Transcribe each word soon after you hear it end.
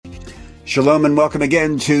Shalom and welcome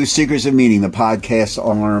again to Seekers of Meaning, the podcast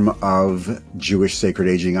arm of Jewish Sacred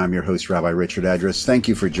Aging. I'm your host, Rabbi Richard Adras. Thank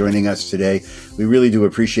you for joining us today. We really do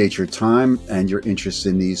appreciate your time and your interest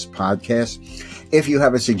in these podcasts. If you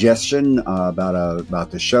have a suggestion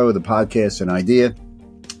about the show, the podcast, an idea,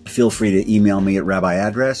 feel free to email me at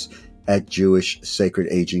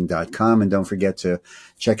rabbiadras@jewishsacredaging.com. And don't forget to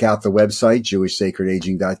check out the website,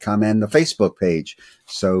 jewishsacredaging.com, and the Facebook page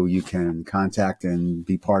so you can contact and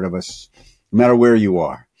be part of us no matter where you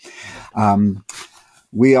are.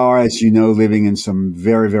 We are, as you know, living in some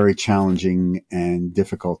very, very challenging and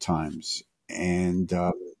difficult times. And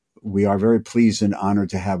we are very pleased and honored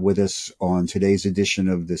to have with us on today's edition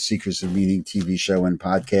of the Seekers of Meaning TV show and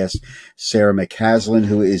podcast, Sarah McCaslin,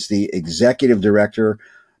 who is the Executive Director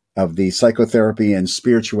of the Psychotherapy and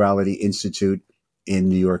Spirituality Institute in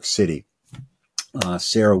New York City.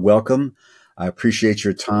 Sarah, welcome. I appreciate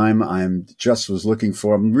your time. I'm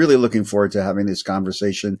really looking forward to having this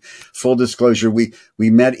conversation. Full disclosure, we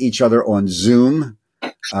met each other on Zoom.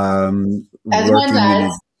 As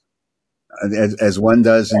one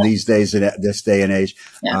does in these days, in this day and age,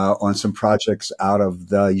 on some projects out of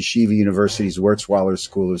the Yeshiva University's Wurzweiler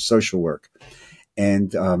School of Social Work.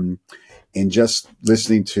 And in just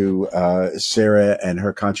listening to Sarah and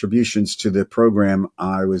her contributions to the program,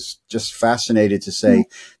 I was just fascinated to say,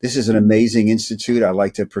 this is an amazing institute. I'd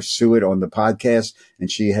like to pursue it on the podcast. And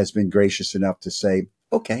she has been gracious enough to say,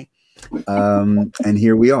 okay. And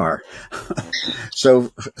here we are.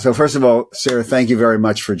 So first of all, Sarah, thank you very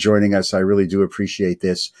much for joining us. I really do appreciate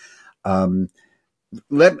this.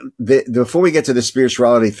 Before we get to the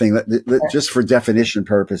spirituality thing, just for definition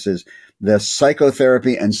purposes, the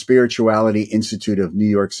Psychotherapy and Spirituality Institute of New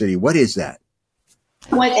York City, what is that?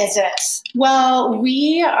 What is it? Well,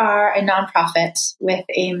 we are a nonprofit with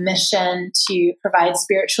a mission to provide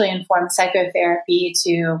spiritually informed psychotherapy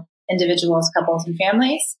to individuals, couples, and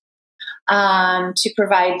families, to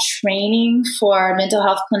provide training for mental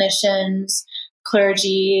health clinicians,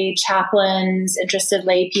 clergy, chaplains, interested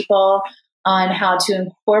lay people on how to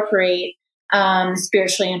incorporate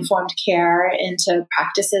spiritually informed care into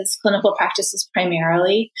practices, clinical practices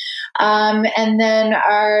primarily. And then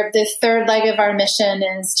the third leg of our mission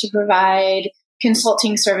is to provide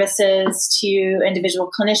consulting services to individual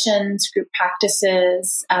clinicians, group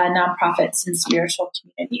practices, nonprofits, and spiritual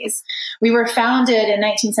communities. We were founded in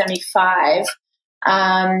 1975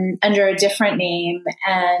 under a different name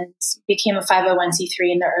and became a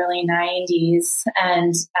 501c3 in the early 90s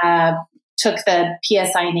and took the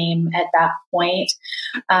PSI name at that point.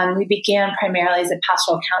 We began primarily as a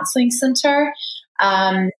pastoral counseling center,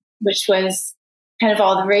 which was kind of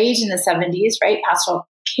all the rage in the 70s, right? Pastoral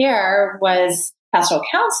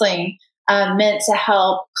counseling meant to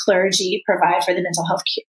help clergy provide for the mental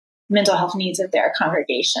health needs of their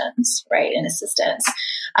congregations, right, and assistance.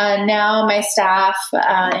 Now my staff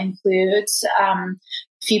includes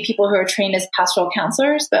few people who are trained as pastoral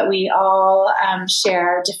counselors, but we all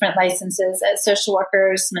share different licenses as social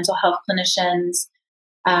workers, mental health clinicians,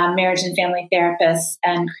 marriage and family therapists,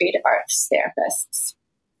 and creative arts therapists.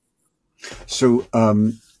 So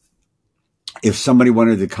if somebody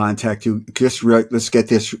wanted to contact you, let's get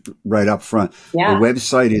this right up front. Yeah. The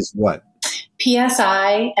website is what?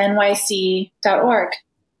 psinyc.org.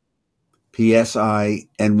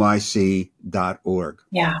 psinyc.org.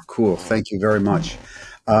 Yeah. Cool. Thank you very much.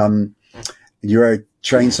 You're a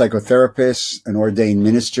trained psychotherapist, an ordained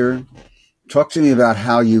minister. Talk to me about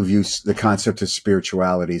how you've used the concept of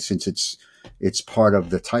spirituality, since it's part of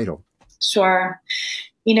the title. Sure.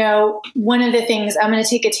 You know, one of the things, I'm going to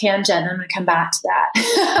take a tangent. I'm going to come back to that.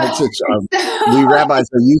 We rabbis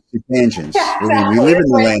are used to tangents. Yeah, exactly. We live in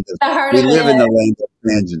the land of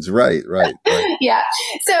tangents. Right. Yeah.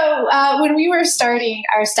 So when we were starting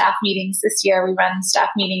our staff meetings this year, we run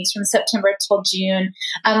staff meetings from September till June.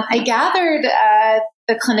 I gathered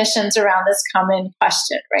the clinicians around this common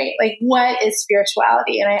question, right? Like, what is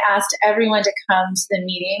spirituality? And I asked everyone to come to the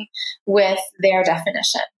meeting with their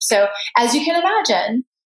definition. So as you can imagine,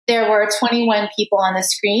 there were 21 people on the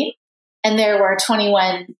screen, and there were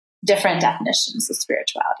 21 different definitions of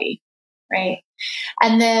spirituality, right?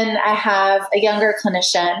 And then I have a younger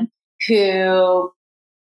clinician who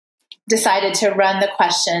decided to run the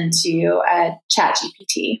question to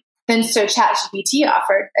ChatGPT. And so ChatGPT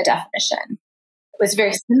offered a definition. It was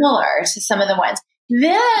very similar to some of the ones.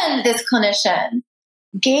 Then this clinician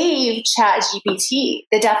gave ChatGPT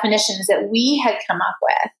the definitions that we had come up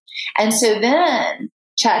with. And so then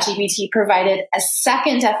ChatGPT provided a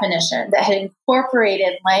second definition that had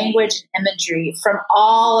incorporated language and imagery from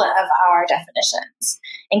all of our definitions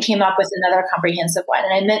and came up with another comprehensive one.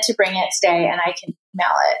 And I meant to bring it today, and I can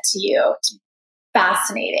email it to you. It's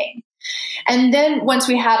fascinating. And then once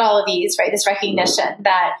we had all of these, right, this recognition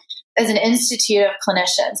that as an institute of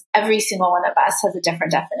clinicians, every single one of us has a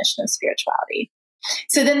different definition of spirituality.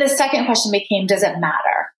 So then the second question became, does it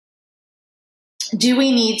matter? Do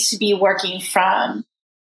we need to be working from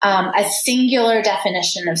a singular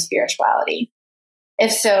definition of spirituality?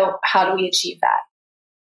 If so, how do we achieve that?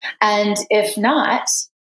 And if not,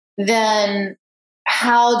 then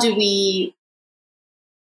how do we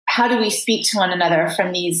speak to one another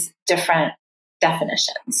from these different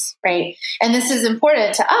definitions, right? And this is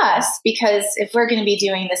important to us because if we're going to be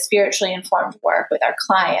doing the spiritually informed work with our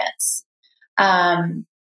clients,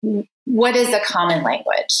 what is a common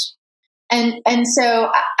language? And so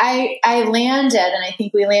I landed, and I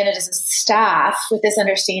think we landed as a staff with this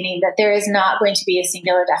understanding that there is not going to be a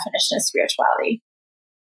singular definition of spirituality,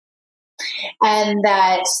 and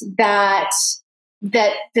that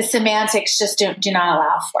the semantics just do not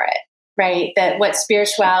allow for it, right? That what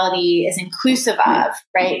spirituality is inclusive of,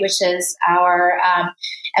 right, which is our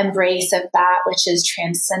embrace of that which is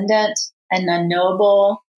transcendent and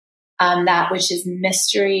unknowable, that which is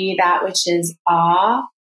mystery, that which is awe,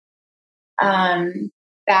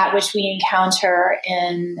 that which we encounter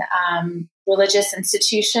in religious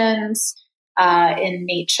institutions, in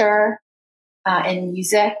nature, in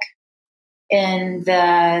music, in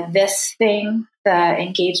this thing, the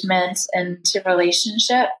engagement into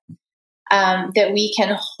relationship, that we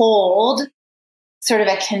can hold sort of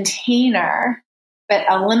a container,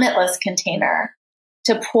 but a limitless container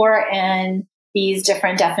to pour in these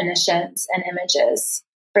different definitions and images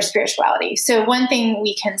for spirituality. So one thing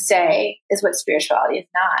we can say is what spirituality is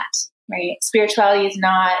not, right? Spirituality is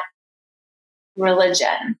not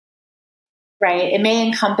religion, right? It may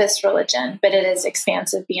encompass religion, but it is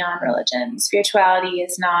expansive beyond religion. Spirituality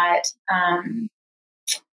is not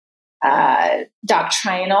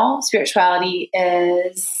doctrinal. Spirituality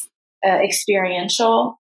is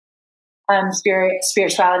experiential.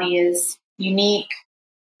 Spirituality is unique,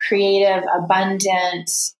 creative, abundant,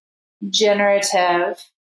 generative,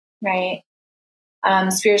 right?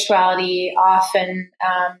 Spirituality often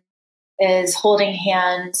is holding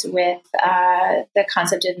hands with the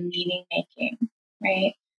concept of meaning making,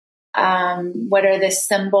 right? What are the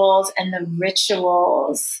symbols and the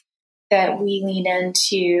rituals that we lean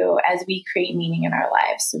into as we create meaning in our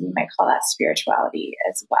lives? So we might call that spirituality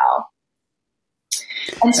as well.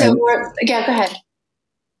 And so go ahead.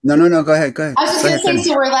 No, go ahead. I was just going to say,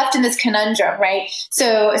 so we're left in this conundrum, right?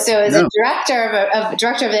 So as a director of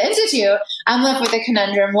the Institute, I'm left with a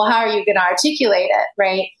conundrum. Well, how are you going to articulate it,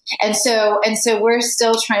 right? And so we're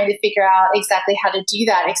still trying to figure out exactly how to do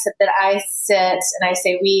that, except that I sit and I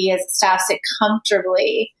say we as staff sit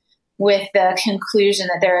comfortably with the conclusion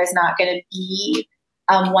that there is not going to be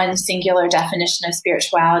one singular definition of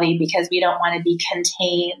spirituality, because we don't want to be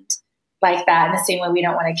contained like that, in the same way we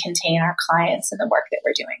don't want to contain our clients and the work that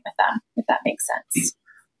we're doing with them, if that makes sense.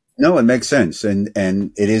 No, it makes sense. And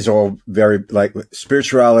it is all very, like,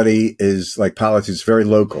 spirituality is like politics, very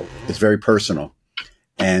local. It's very personal.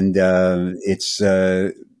 And it's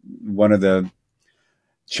one of the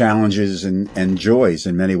challenges and joys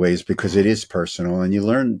in many ways, because it is personal and you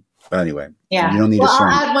learn. Anyway, yeah. You don't need I'll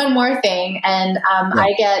add one more thing. And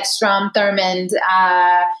I get Strom Thurmond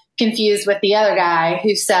confused with the other guy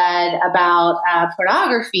who said about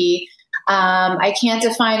pornography, I can't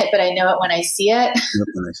define it, but I know it when I see it.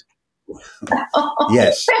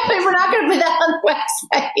 Yes. We're not going to put that on the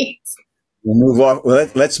website. We'll move off. Well,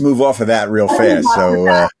 let's move off of that real fast.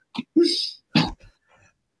 So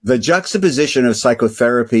the juxtaposition of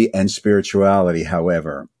psychotherapy and spirituality,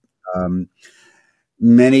 however,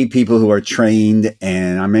 many people who are trained,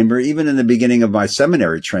 and I remember even in the beginning of my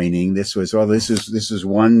seminary training, this was, well, this is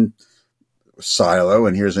one silo,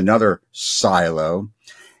 and here's another silo.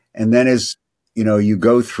 And then as, you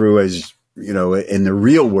go through, as, in the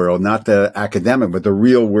real world, not the academic, but the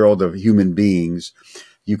real world of human beings,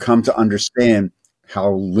 you come to understand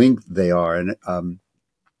how linked they are. And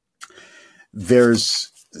there's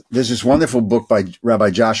this wonderful book by Rabbi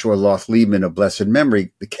Joshua Loth Liebman of blessed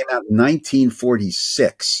memory that came out in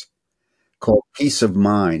 1946 called Peace of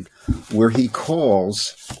Mind, where he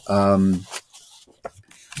calls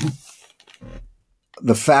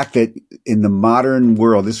the fact that in the modern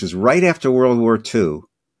world, this is right after World War II,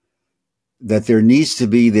 that there needs to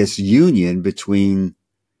be this union between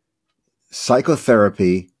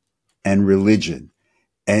psychotherapy and religion.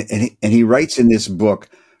 And he writes in this book,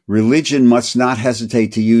 religion must not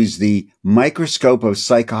hesitate to use the microscope of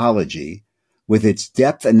psychology with its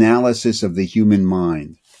depth analysis of the human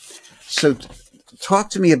mind. So talk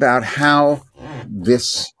to me about how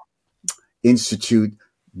this Institute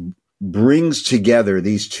brings together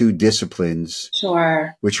these two disciplines,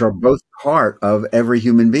 Sure. which are both part of every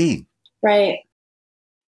human being. Right.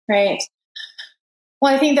 Right.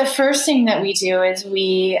 Well, I think the first thing that we do is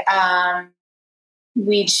we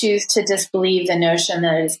choose to disbelieve the notion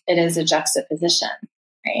that it is a juxtaposition,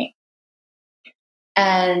 right?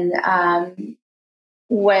 And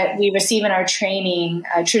what we receive in our training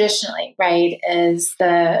traditionally, right, is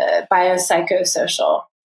the biopsychosocial,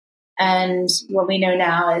 and what we know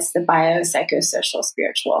now is the biopsychosocial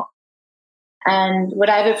spiritual. And what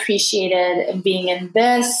I've appreciated in being in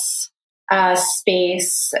this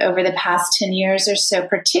space over the past 10 years or so,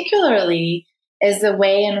 particularly, is the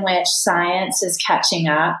way in which science is catching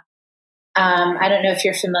up. I don't know if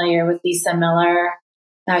you're familiar with Lisa Miller.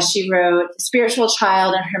 She wrote The Spiritual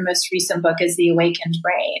Child, and her most recent book is The Awakened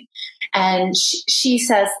Brain. And she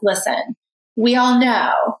says, listen, we all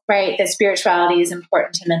know, right, that spirituality is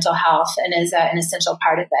important to mental health and is an essential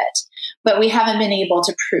part of it, but we haven't been able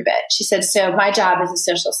to prove it. She said, so my job as a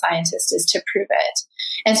social scientist is to prove it.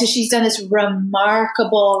 And so she's done this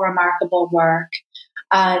remarkable work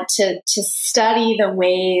to study the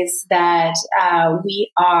ways that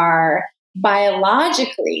we are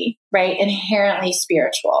biologically, right, inherently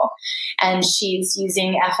spiritual. And she's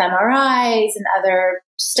using fMRIs and other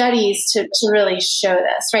studies to really show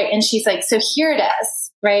this, right? And she's like, so here it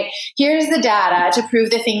is, right? Here's the data to prove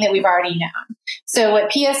the thing that we've already known. So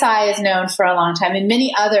what PSI is known for a long time, and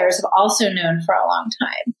many others have also known for a long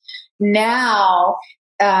time, now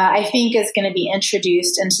I think is going to be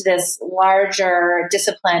introduced into this larger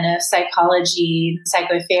discipline of psychology and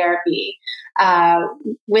psychotherapy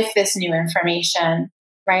with this new information,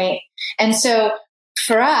 right? And so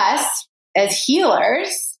for us as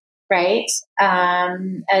healers, right,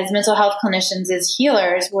 as mental health clinicians, as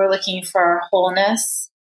healers, we're looking for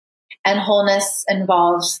wholeness, and wholeness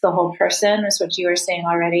involves the whole person, is what you were saying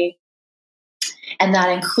already. And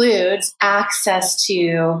that includes access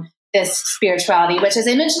to this spirituality, which, as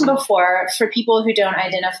I mentioned before, for people who don't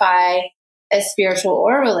identify as spiritual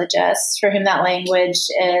or religious, for whom that language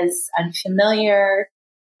is unfamiliar,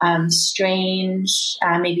 strange,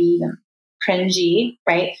 maybe even cringy,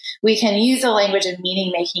 right? We can use the language of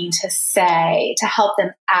meaning making to help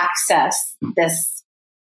them access this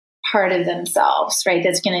part of themselves, right?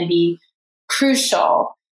 That's going to be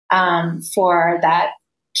crucial for that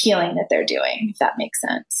healing that they're doing, if that makes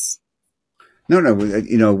sense. No,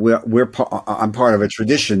 you know, I'm part of a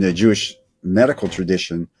tradition, the Jewish medical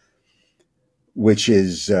tradition, which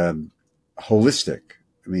is holistic.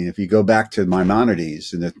 I mean, if you go back to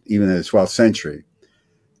Maimonides, even in the 12th century,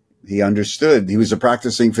 he understood, he was a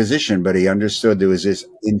practicing physician, but he understood there was this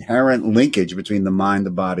inherent linkage between the mind,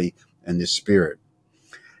 the body, and the spirit.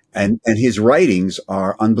 And his writings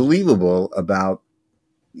are unbelievable about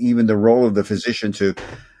even the role of the physician to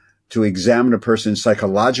examine a person's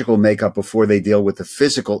psychological makeup before they deal with the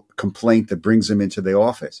physical complaint that brings them into the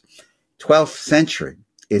office. 12th century.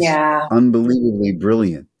 It's unbelievably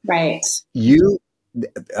brilliant. Right. The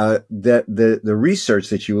research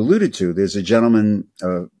that you alluded to, there's a gentleman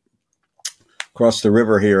across the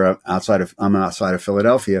river here I'm outside of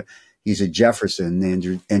Philadelphia. He's at Jefferson,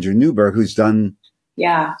 Andrew Newberg, who's done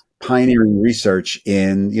pioneering research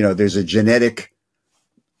in, there's a genetic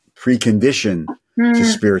precondition to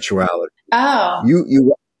spirituality. Oh.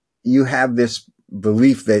 You have this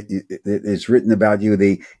belief that it's written about you,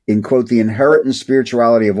 in quote, the inherent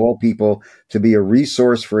spirituality of all people to be a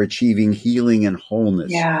resource for achieving healing and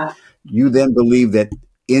wholeness. Yeah. You then believe that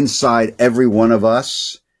inside every one of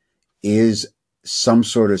us is some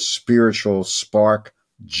sort of spiritual spark,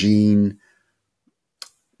 gene,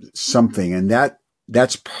 something. And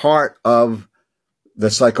that's part of the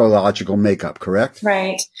psychological makeup, correct?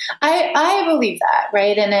 Right. I believe that,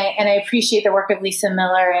 right? And I appreciate the work of Lisa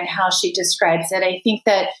Miller and how she describes it. I think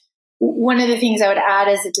that one of the things I would add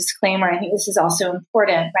as a disclaimer, I think this is also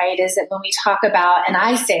important, right, is that when we talk about, and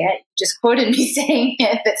I say it, just quoted me saying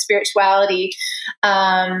it, that spirituality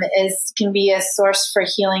can be a source for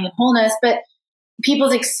healing and wholeness, but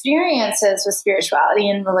people's experiences with spirituality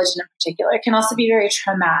and religion in particular can also be very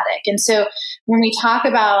traumatic. And so when we talk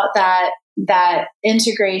about that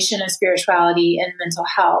integration of spirituality and mental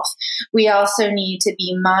health, we also need to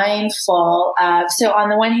be mindful of, so on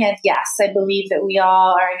the one hand, yes, I believe that we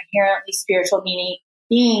all are inherently spiritual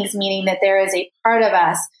beings, meaning that there is a part of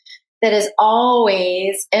us that is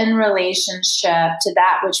always in relationship to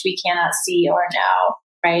that which we cannot see or know,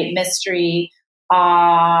 right? Mystery,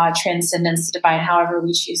 awe, transcendence, divine, however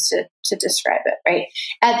we choose to describe it, right?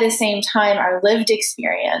 At the same time, our lived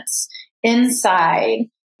experience inside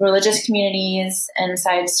religious communities,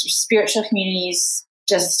 inside spiritual communities,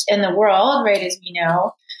 just in the world, right, as we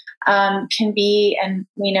know, can be, and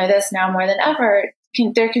we know this now more than ever,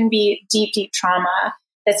 there can be deep, deep trauma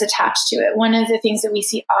that's attached to it. One of the things that we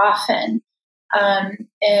see often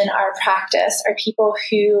in our practice are people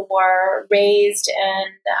who were raised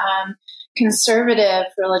in conservative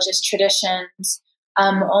religious traditions,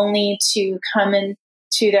 only to come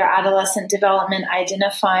into their adolescent development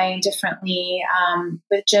identifying differently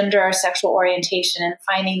with gender or sexual orientation, and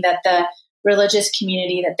finding that the religious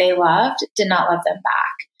community that they loved did not love them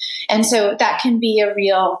back. And so that can be a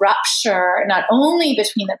real rupture, not only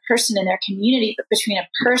between the person and their community, but between a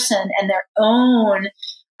person and their own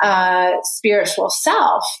spiritual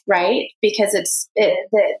self, right? Because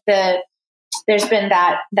there's been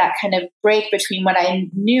that kind of break between what I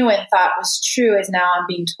knew and thought was true is now I'm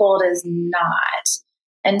being told is not.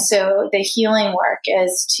 And so the healing work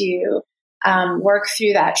is to work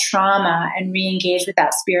through that trauma and re-engage with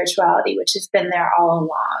that spirituality, which has been there all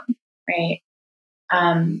along, right?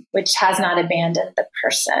 Which has not abandoned the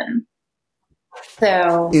person.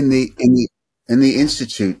 So in the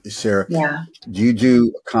Institute, Sarah, do you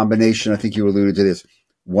do a combination? I think you alluded to this,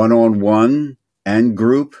 one-on-one and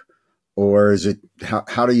group, or is it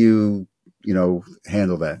how do you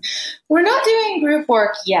handle that? We're not doing group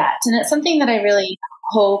work yet, and it's something that I really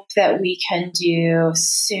hope that we can do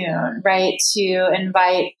soon, right? To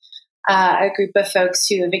invite a group of folks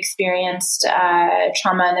who have experienced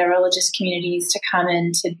trauma in their religious communities to come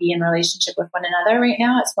in to be in relationship with one another. Right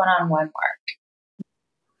now, it's one-on-one work.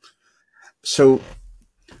 So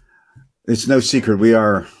it's no secret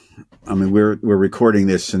we're recording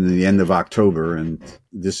this in the end of October, and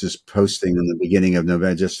this is posting in the beginning of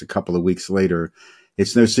November, just a couple of weeks later.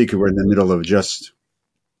 It's no secret we're in the middle of just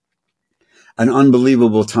an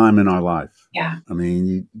unbelievable time in our life. Yeah. I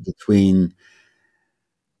mean, between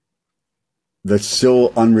the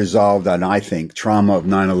still unresolved, and I think, trauma of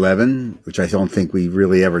 9/11, which I don't think we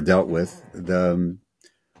really ever dealt with, the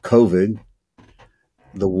COVID,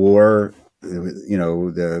 the war,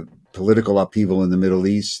 the political upheaval in the Middle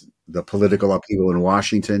East, the political upheaval in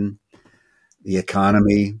Washington, the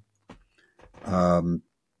economy.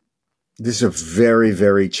 This is a very,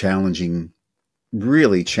 very challenging,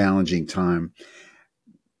 really challenging time.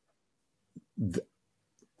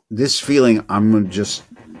 This feeling, I'm just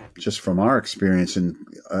from our experience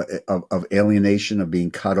of alienation, of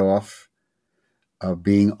being cut off, of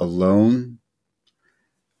being alone.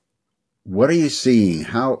 What are you seeing?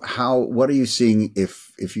 What are you seeing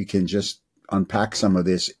if you can just unpack some of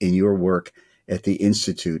this in your work at the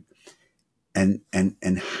Institute, and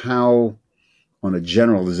how, on a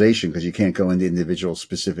generalization, because you can't go into individual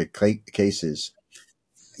specific cases,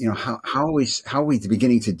 how are we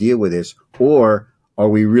beginning to deal with this, or are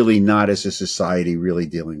we really not, as a society, really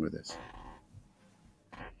dealing with this?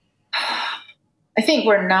 I think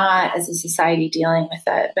we're not, as a society, dealing with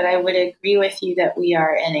it, but I would agree with you that we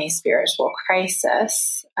are in a spiritual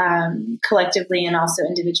crisis, collectively and also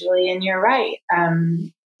individually. And you're right.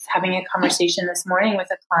 Having a conversation this morning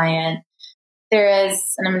with a client, there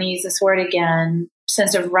is, and I'm going to use this word again,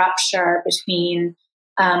 sense of rupture between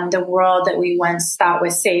the world that we once thought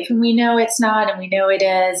was safe, and we know it's not, and we know it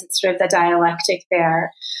is. It's sort of the dialectic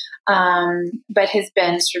there. But has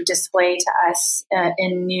been sort of displayed to us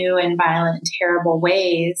in new and violent and terrible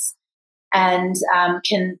ways, and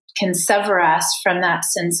can sever us from that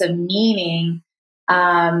sense of meaning,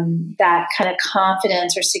 that kind of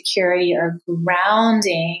confidence or security or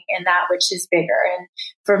grounding in that which is bigger, and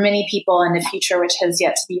for many people in the future, which has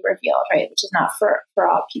yet to be revealed, right? Which is not for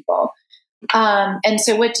all people. And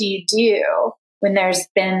so what do you do when there's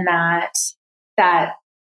been that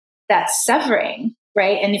severing?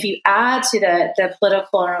 Right. And if you add to the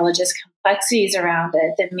political and religious complexities around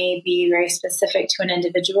it that may be very specific to an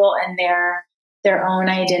individual and their own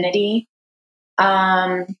identity.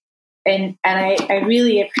 And I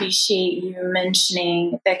really appreciate you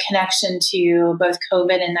mentioning the connection to both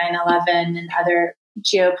COVID and 9/11 and other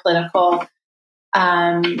geopolitical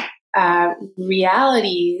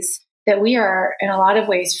realities, that we are in a lot of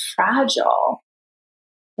ways fragile.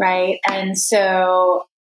 Right. And so,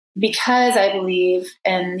 because I believe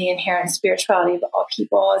in the inherent spirituality of all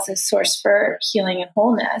people as a source for healing and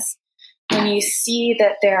wholeness, when you see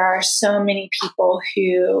that there are so many people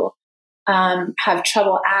who have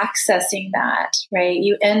trouble accessing that, right,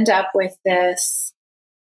 you end up with this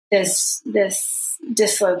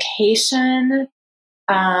dislocation,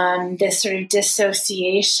 this sort of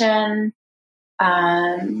dissociation,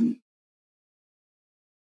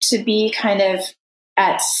 to be kind of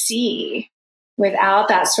at sea without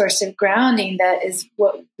that source of grounding that is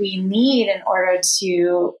what we need in order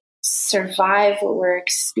to survive what we're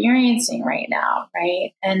experiencing right now,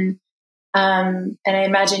 right? And I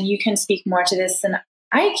imagine you can speak more to this than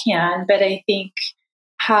I can, but I think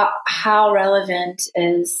how relevant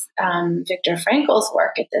is Viktor Frankl's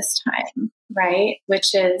work at this time, right?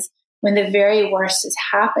 Which is when the very worst is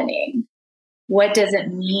happening, what does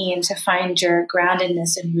it mean to find your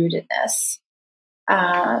groundedness and rootedness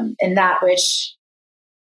in that which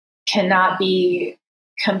cannot be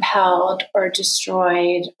compelled or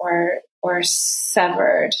destroyed or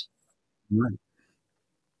severed? Right.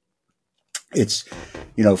 It's,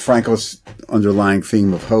 Frankl's underlying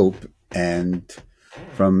theme of hope and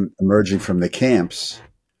from emerging from the camps.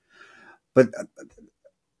 But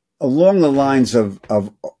along the lines of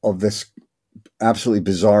this absolutely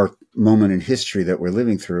bizarre moment in history that we're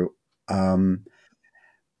living through,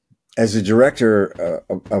 as a director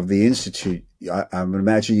of the Institute, I would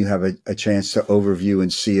imagine you have a chance to overview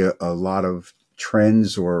and see a lot of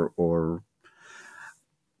trends or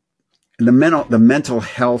the mental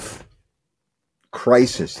health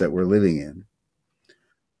crisis that we're living in.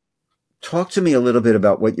 Talk to me a little bit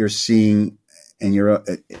about what you're seeing in your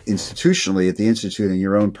institutionally at the Institute and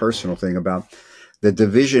your own personal thing about the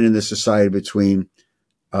division in the society between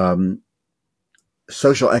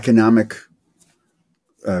social economic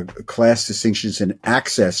class distinctions and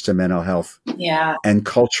access to mental health, and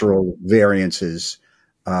cultural variances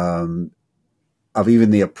of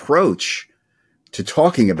even the approach to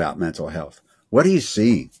talking about mental health. What are you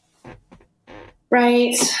seeing?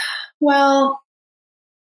 Right. Well,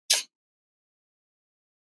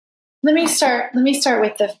 let me start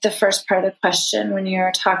with the first part of the question when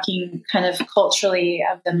you're talking kind of culturally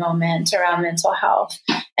of the moment around mental health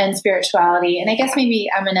and spirituality. And I guess maybe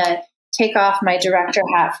I'm going to take off my director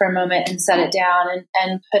hat for a moment and set it down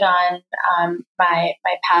and put on my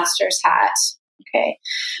pastor's hat. Okay.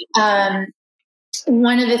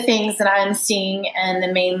 One of the things that I'm seeing in the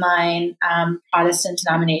mainline Protestant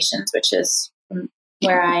denominations, which is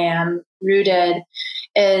where I am rooted,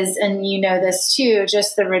 is, and you know this too,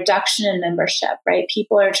 just the reduction in membership, right?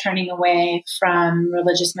 People are turning away from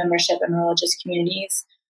religious membership and religious communities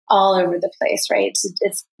all over the place, right?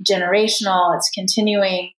 It's generational, it's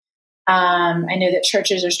continuing. I know that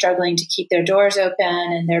churches are struggling to keep their doors open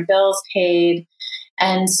and their bills paid.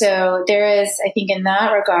 And so there is, I think in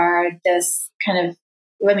that regard, this kind of,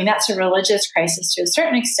 that's a religious crisis to a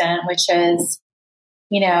certain extent, which is,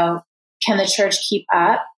 can the church keep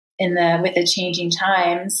up with the changing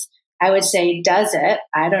times? I would say, does it?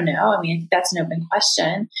 I don't know. I think that's an open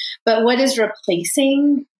question. But what is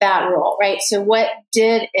replacing that role, right? So what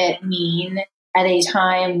did it mean at a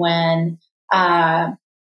time when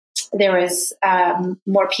there was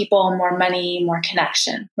more people, more money, more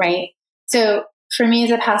connection, right? So for me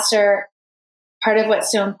as a pastor, part of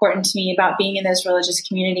what's so important to me about being in those religious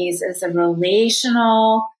communities is the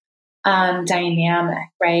relational dynamic,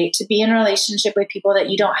 right? To be in a relationship with people that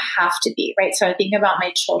you don't have to be, right? So I think about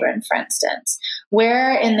my children, for instance.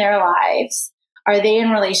 Where in their lives are they in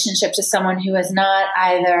relationship to someone who is not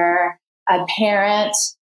either a parent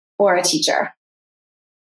or a teacher?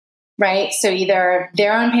 Right? So either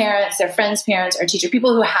their own parents, their friends' parents, or teacher,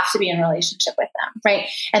 people who have to be in a relationship with them, right?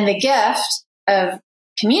 And the gift of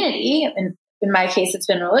community, and in my case, it's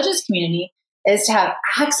been religious community, is to have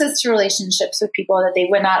access to relationships with people that they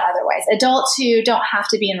would not otherwise. Adults who don't have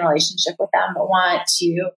to be in a relationship with them, but want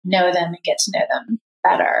to know them and get to know them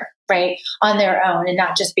better, right? On their own and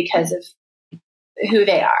not just because of who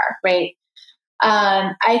they are, right?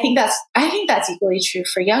 I think that's equally true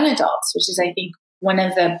for young adults, which is, I think, one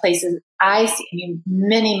of the places I see.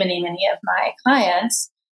 Many of my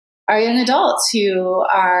clients are young adults who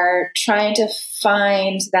are trying to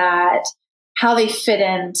find that how they fit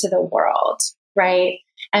into the world, right?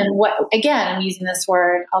 And what, again, I'm using this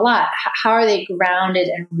word a lot. How are they grounded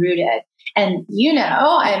and rooted? And,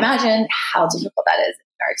 I imagine how difficult that is in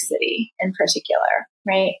New York City in particular,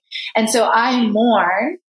 right? And so I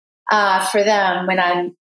mourn for them when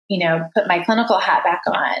I'm, put my clinical hat back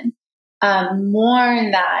on,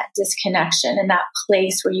 mourn that disconnection and that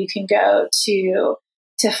place where you can go to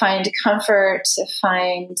find comfort, to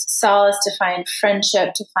find solace, to find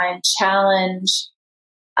friendship, to find challenge,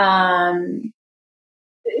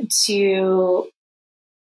 to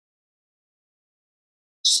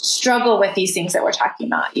struggle with these things that we're talking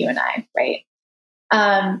about, you and I, right?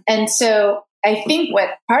 And so I think what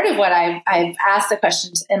part of what I've asked the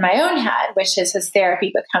questions in my own head, which is, has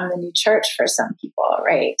therapy become the new church for some people,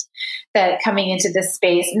 right? That coming into this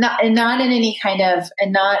space, not in any kind of,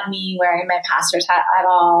 and not me wearing my pastor's hat at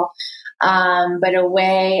all, but a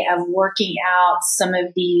way of working out some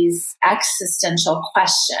of these existential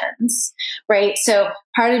questions, right? So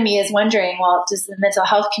part of me is wondering, well, does the mental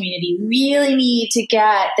health community really need to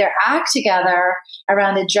get their act together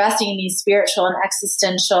around addressing these spiritual and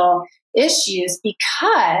existential issues,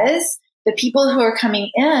 because the people who are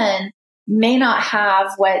coming in may not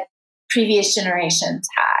have what previous generations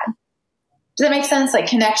had? Does that make sense? Like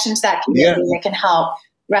connection to that community that can help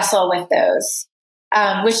wrestle with those.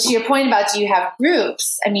 Which, to your point about, do you have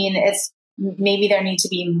groups? I mean, it's maybe there need to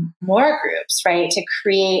be more groups, right? To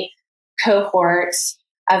create cohorts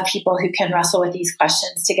of people who can wrestle with these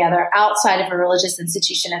questions together outside of a religious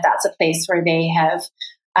institution, if that's a place where they have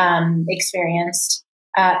experienced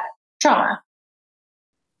trauma.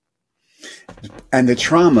 And the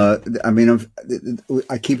trauma, I mean,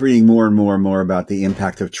 I keep reading more and more and more about the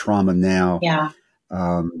impact of trauma now. Yeah.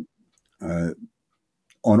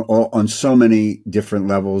 On so many different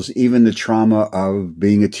levels, even the trauma of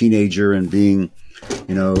being a teenager and being,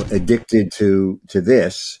 addicted to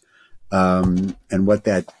this, and what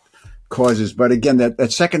that causes. But again,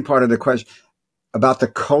 that second part of the question about the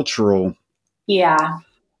cultural. Yeah.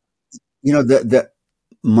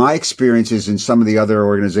 My experiences in some of the other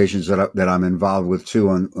organizations that I'm involved with too,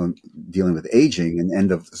 on dealing with aging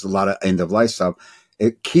and a lot of end of life stuff,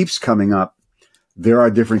 it keeps coming up. There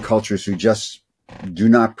are different cultures who just do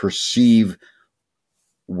not perceive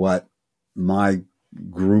what my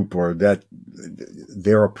group or that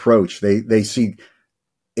their approach. They see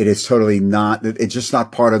it is totally not. It's just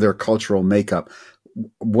not part of their cultural makeup.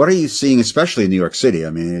 What are you seeing, especially in New York City?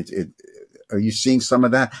 I mean, are you seeing some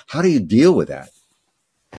of that? How do you deal with that?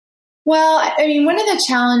 Well, I mean, one of the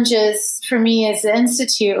challenges for me as the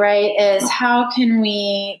Institute, right, is how can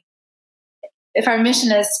we, if our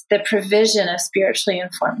mission is the provision of spiritually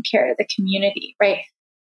informed care to the community, right,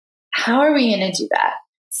 how are we going to do that?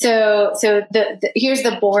 So here's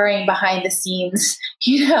the boring behind the scenes,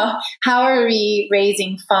 how are we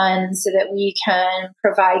raising funds so that we can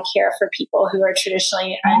provide care for people who are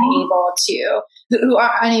traditionally who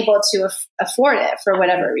are unable to afford it for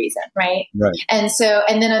whatever reason, right? Right. And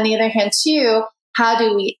then on the other hand too, how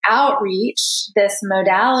do we outreach this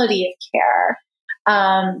modality of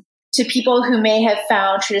care to people who may have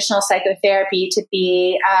found traditional psychotherapy to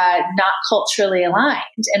be not culturally aligned,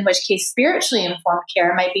 in which case spiritually informed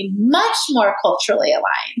care might be much more culturally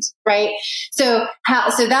aligned, right? So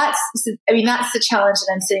that's the challenge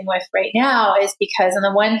that I'm sitting with right now, is because on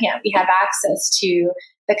the one hand, we have access to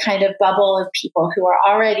the kind of bubble of people who are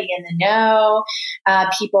already in the know,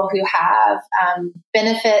 people who have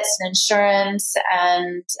benefits and insurance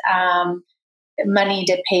and money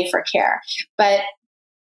to pay for care. But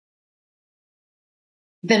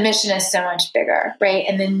the mission is so much bigger, right?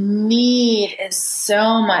 And the need is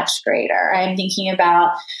so much greater. I'm thinking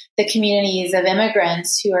about the communities of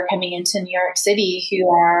immigrants who are coming into New York City, who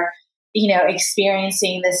are,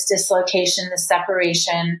 experiencing this dislocation, this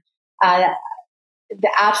separation,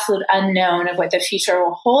 the absolute unknown of what the future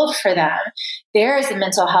will hold for them. There is a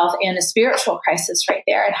mental health and a spiritual crisis right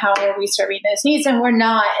there. And how are we serving those needs? And we're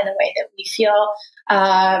not in a way that we feel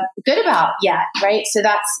good about yet, right? So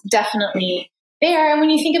that's definitely there. And when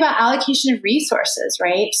you think about allocation of resources,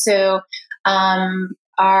 right? So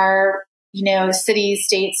our, cities,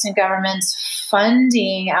 states, and governments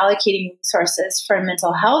allocating resources for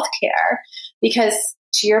mental health care, because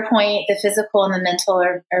to your point, the physical and the mental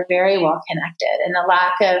are very well connected, and the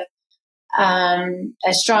lack of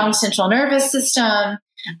a strong central nervous system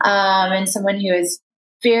and someone who is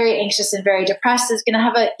very anxious and very depressed is going to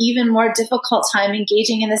have an even more difficult time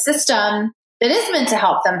engaging in the system that is meant to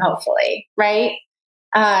help them, hopefully, right?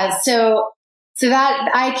 So that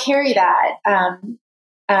I carry that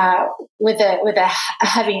with a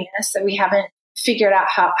heaviness that we haven't figured out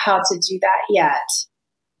how to do that yet.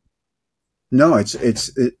 No,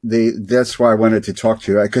 that's why I wanted to talk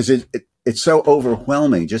to you, because it's so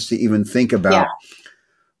overwhelming just to even think about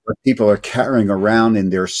what people are carrying around in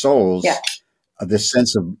their souls. Yeah. This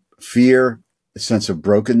sense of fear, a sense of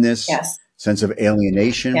brokenness, sense of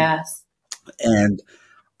alienation. Yes. And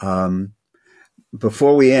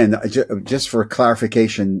before we end, just for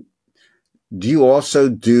clarification, do you also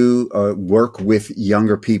do work with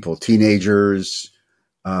younger people, teenagers,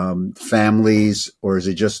 families, or is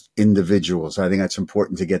it just individuals? I think that's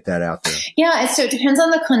important to get that out there. Yeah, so it depends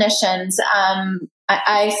on the clinicians.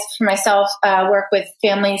 I for myself, work with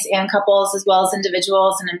families and couples as well as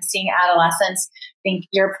individuals, and I'm seeing adolescents. I think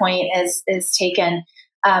your point is taken.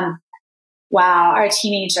 Wow, our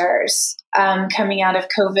teenagers coming out of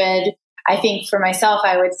COVID. I think for myself,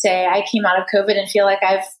 I would say I came out of COVID and feel like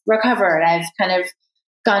I've recovered. I've kind of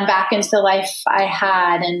gone back into the life I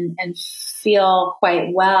had and feel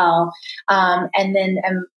quite well. And then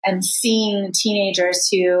I'm seeing teenagers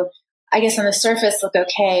who, I guess on the surface look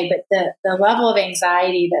okay, but the level of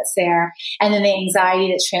anxiety that's there, and then the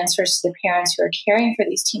anxiety that transfers to the parents who are caring for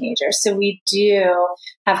these teenagers. So we do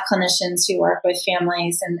have clinicians who work with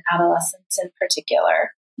families and adolescents in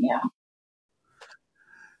particular. Yeah.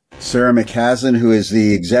 Sarah McCaslin, who is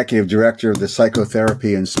the executive director of the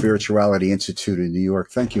Psychotherapy and Spirituality Institute in New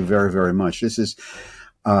York. Thank you very, very much. This is,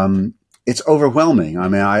 it's overwhelming. I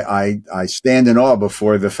mean, I stand in awe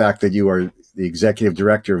before the fact that you are the executive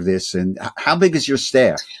director of this. And how big is your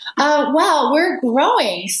staff? Well, we're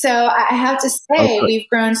growing. So I have to say, we've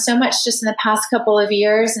grown so much just in the past couple of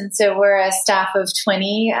years. And so we're a staff of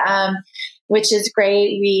 20, which is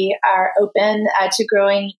great. We are open to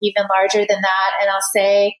growing even larger than that. And I'll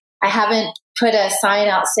say, I haven't put a sign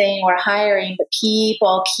out saying we're hiring, but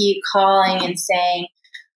people keep calling and saying,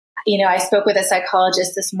 I spoke with a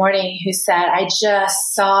psychologist this morning who said, I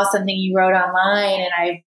just saw something you wrote online and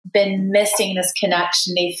I've been missing this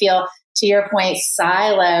connection. They feel, to your point,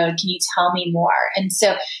 siloed. Can you tell me more? And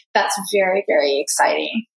so that's very, very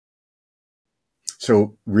exciting.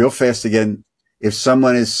 So real fast again, if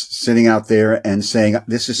someone is sitting out there and saying,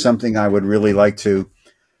 this is something I would really like to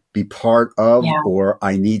be part of, or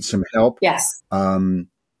I need some help. Yes. The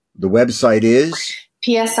website is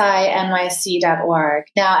psinyc.org.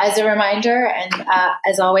 Now, as a reminder, and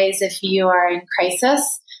as always, if you are in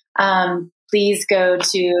crisis, please go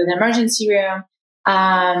to the emergency room.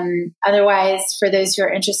 Otherwise, for those who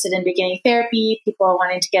are interested in beginning therapy, people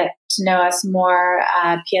wanting to get to know us more,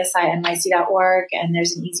 psinyc.org, and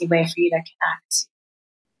there's an easy way for you to connect.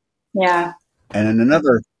 Yeah. And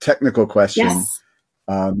another technical question. Yes.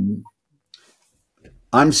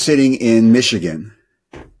 I'm sitting in Michigan.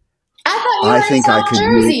 I thought you were in South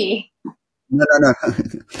Jersey. No.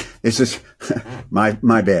 This is my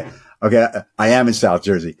bad. Okay, I am in South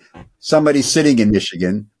Jersey. Somebody sitting in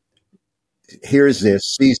Michigan hears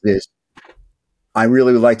this, sees this. I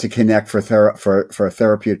really would like to connect for a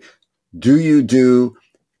therapeutic. Do you do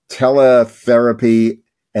teletherapy?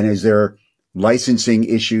 And is there licensing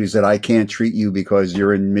issues that I can't treat you because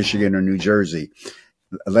you're in Michigan or New Jersey?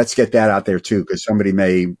 Let's get that out there too, because somebody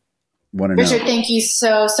may want to know. Richard, thank you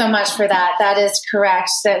so much for that. That is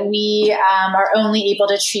correct, that we are only able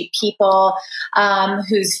to treat people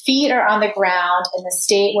whose feet are on the ground in the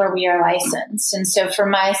state where we are licensed. And so for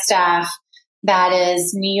my staff, that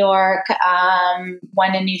is New York,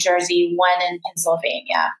 one in New Jersey, one in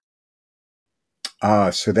Pennsylvania.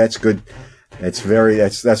 So that's good. That's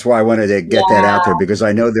why I wanted to get that out there, because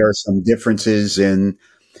I know there are some differences in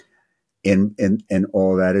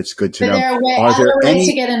all that. It's good to know. There are other ways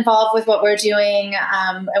to get involved with what we're doing.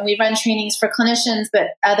 And we run trainings for clinicians, but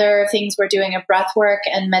other things we're doing, a breath work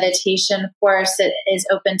and meditation course that is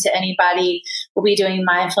open to anybody. We'll be doing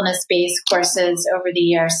mindfulness-based courses over the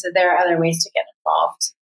year. So there are other ways to get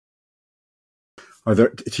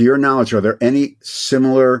involved. To your knowledge, are there any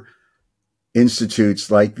similar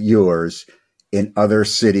institutes like yours in other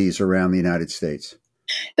cities around the United States?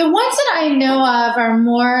 The ones that I know of are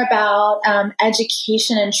more about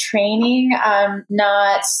education and training,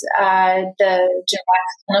 not the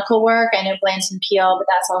direct clinical work. I know Blanton Peel, but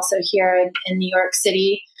that's also here in New York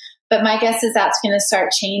City. But my guess is that's going to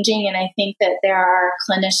start changing. And I think that there are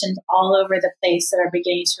clinicians all over the place that are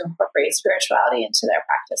beginning to incorporate spirituality into their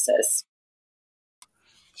practices.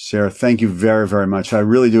 Sarah, thank you very, very much. I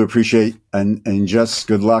really do appreciate and just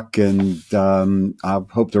good luck. And I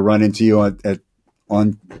hope to run into you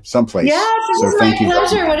on someplace. Yes, this is my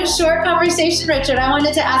pleasure. What a short conversation, Richard. I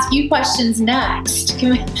wanted to ask you questions next.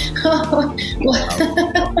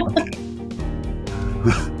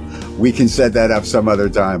 We can set that up some other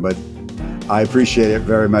time, but I appreciate it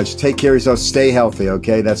very much. Take care of yourself. Stay healthy,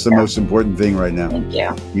 okay? That's the most important thing right now. Thank you.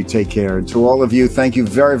 You take care. And to all of you, thank you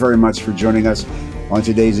very, very much for joining us on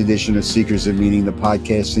today's edition of Seekers of Meaning, the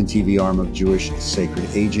podcast and TV arm of Jewish Sacred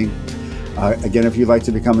Aging. Again, if you'd like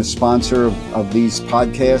to become a sponsor of these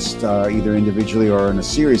podcasts, either individually or in a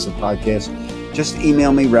series of podcasts, just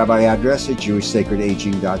email me,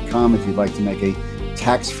 rabbiaddress@jewishsacredaging.com. If you'd like to make a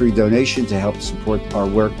tax-free donation to help support our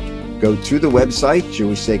work, go to the website,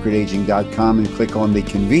 jewishsacredaging.com, and click on the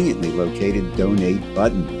conveniently located donate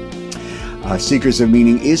button. Seekers of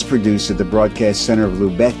Meaning is produced at the Broadcast Center of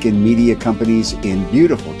Lubetkin Media Companies in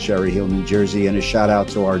beautiful Cherry Hill, New Jersey. And a shout out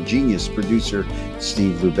to our genius producer,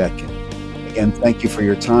 Steve Lubetkin. Again, thank you for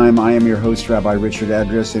your time. I am your host, Rabbi Richard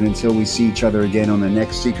Adras. And until we see each other again on the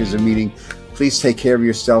next Seekers of Meaning, please take care of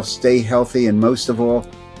yourself, stay healthy, and most of all,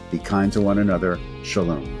 be kind to one another.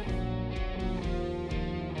 Shalom.